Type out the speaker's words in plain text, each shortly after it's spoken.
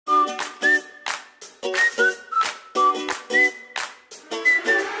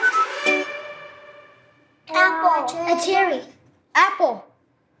cherry. Apple.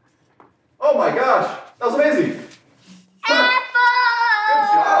 Oh my gosh, that was amazing. Apple! Good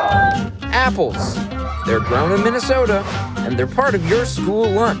job. Apples. They're grown in Minnesota, and they're part of your school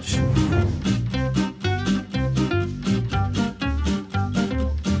lunch.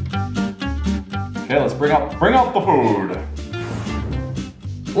 Okay, let's bring out the food.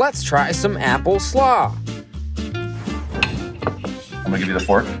 Let's try some apple slaw. I'm gonna give you the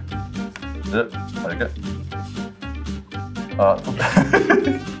fork. Like it.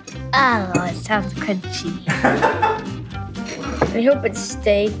 Oh, it sounds crunchy. I hope it's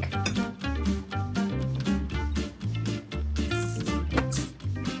steak.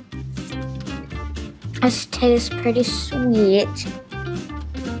 This tastes pretty sweet.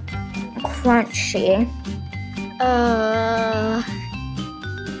 Crunchy.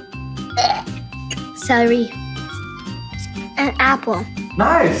 Celery. An apple.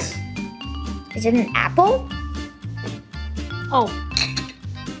 Nice. Is it an apple? Oh.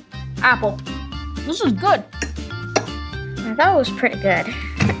 Apple. This is good. That was pretty good.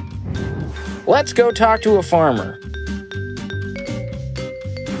 Let's go talk to a farmer.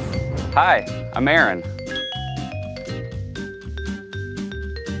 Hi, I'm Aaron.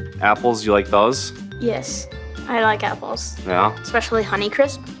 Apples, you like those? Yes, I like apples. Yeah? Especially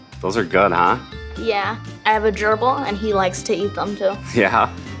Honeycrisp. Those are good, huh? Yeah, I have a gerbil and he likes to eat them too.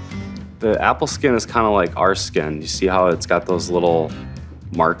 Yeah. The apple skin is kind of like our skin. You see how it's got those little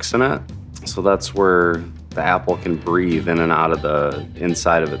marks in it? So that's where the apple can breathe in and out of the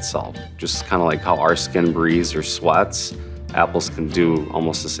inside of itself. Just kind of like how our skin breathes or sweats, apples can do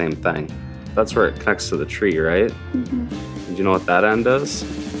almost the same thing. That's where it connects to the tree, right? Mm-hmm. Do you know what that end is?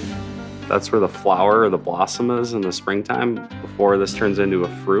 That's where the flower or the blossom is in the springtime. Before this turns into a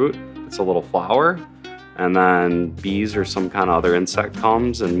fruit, it's a little flower. And then bees or some kind of other insect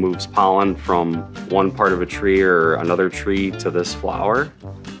comes and moves pollen from one part of a tree or another tree to this flower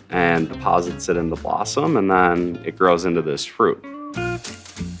and deposits it in the blossom, and then it grows into this fruit.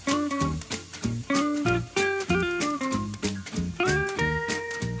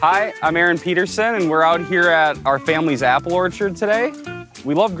 Hi, I'm Aaron Peterson, and we're out here at our family's apple orchard today.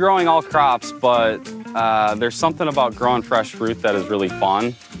 We love growing all crops, but there's something about growing fresh fruit that is really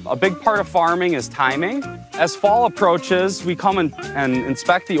fun. A big part of farming is timing. As fall approaches, we come and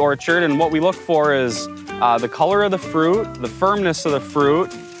inspect the orchard, and what we look for is the color of the fruit, the firmness of the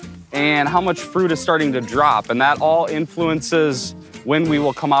fruit, and how much fruit is starting to drop. And that all influences when we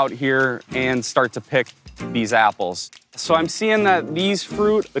will come out here and start to pick these apples. So I'm seeing that these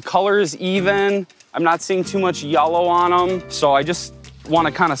fruit, the color is even. I'm not seeing too much yellow on them. So I just want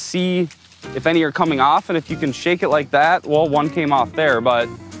to kind of see if any are coming off, and if you can shake it like that, well, one came off there, but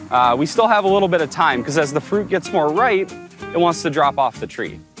we still have a little bit of time because as the fruit gets more ripe, it wants to drop off the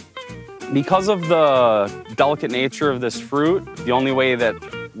tree. Because of the delicate nature of this fruit, the only way that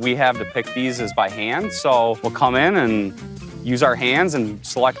we have to pick these is by hand. So we'll come in and use our hands and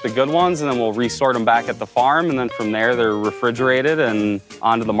select the good ones, and then we'll resort them back at the farm, and then from there they're refrigerated and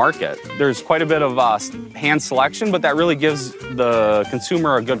onto the market. There's quite a bit of hand selection, but that really gives the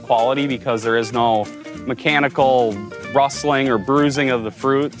consumer a good quality because there is no mechanical rustling or bruising of the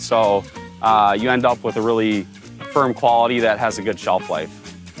fruit, so you end up with a really firm quality that has a good shelf life.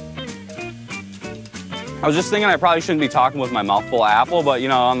 I was just thinking I probably shouldn't be talking with my mouth full of apple, but you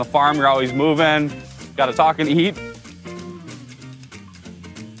know, on the farm you're always moving, gotta talk and eat.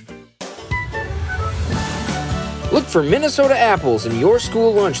 Look for Minnesota apples in your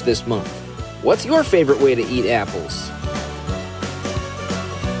school lunch this month. What's your favorite way to eat apples?